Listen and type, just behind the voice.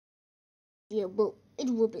Yeah, but it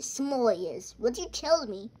will be small years. What you tell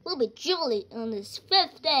me will be Julie on his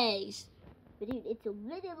 5th days. But dude, it's a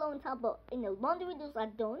really long time, but in the laundry videos I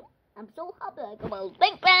done, I'm so happy I got my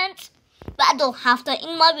bank pants. But I don't have that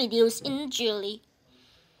in my videos in Julie.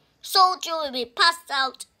 So Julie will be passed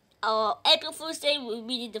out. April Fool's Day we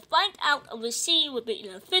need to find out, and we'll see will be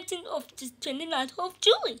in the 15th of the 29th of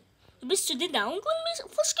July. We'll be sitting down going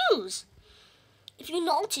for schools. If you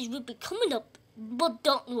notice, we'll be coming up, but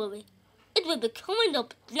don't worry. It will be coming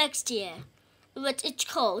up next year. What it's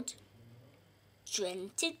called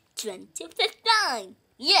 2025.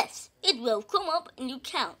 Yes, it will come up and you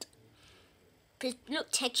count. Please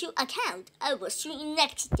look, take your account. I will see you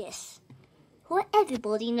next year. For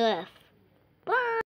everybody on Earth. Bye.